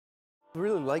I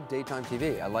really like daytime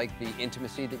TV. I like the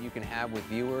intimacy that you can have with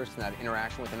viewers and that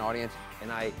interaction with an audience.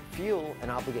 And I feel an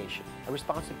obligation, a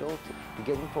responsibility to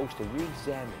getting folks to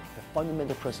re-examine the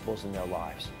fundamental principles in their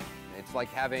lives. It's like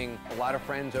having a lot of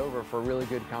friends over for a really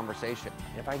good conversation.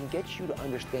 And if I can get you to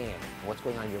understand what's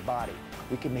going on in your body,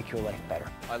 we can make your life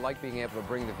better. I like being able to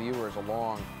bring the viewers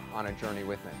along on a journey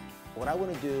with me. What I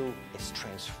want to do is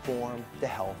transform the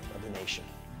health of the nation.